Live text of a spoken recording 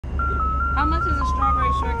How much is a strawberry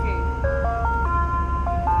shortcake?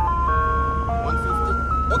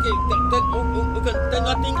 150. Okay, turn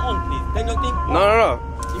your thing on, please. Turn your thing on. No.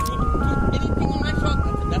 If you put anything on my shot,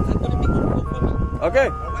 that's going to be good for me. Okay,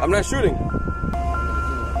 I'm not shooting.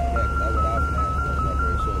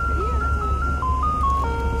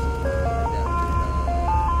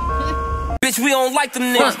 Bitch, we don't like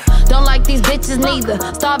them niggas. Don't like these bitches neither.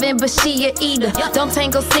 Starving, but she a eater. Don't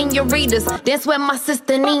tangle senoritas. Dance with my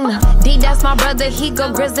sister Nina. D, that's my brother. He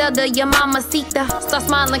go Griselda, your mama Sita. Start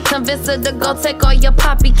smiling, convince her to go take all your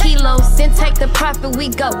poppy kilos. Then take the profit, we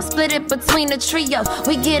go. Split it between the trio.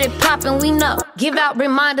 We get it poppin', we know. Give out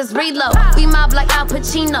reminders, reload. We mob like Al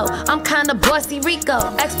Pacino. I'm kinda bossy Rico.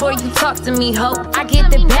 Ask for you, talk to me, ho. I get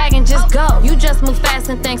the bag and just go. You just move fast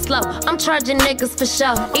and think slow. I'm charging niggas for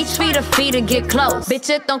show. Each feet a fee to get close. Bitch,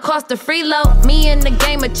 it don't cost a freeload. Me in the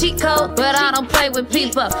game of cheat code, but I don't play with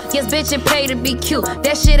people. Yes, bitch, it pay to be cute.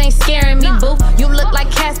 That shit ain't scaring me, boo. You look like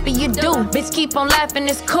Casper, you do. Bitch, keep on laughing,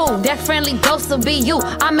 it's cool. That friendly ghost will be you.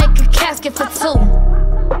 I make a casket for two.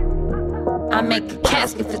 I make a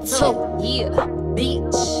casket for two. Yeah,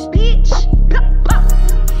 bitch.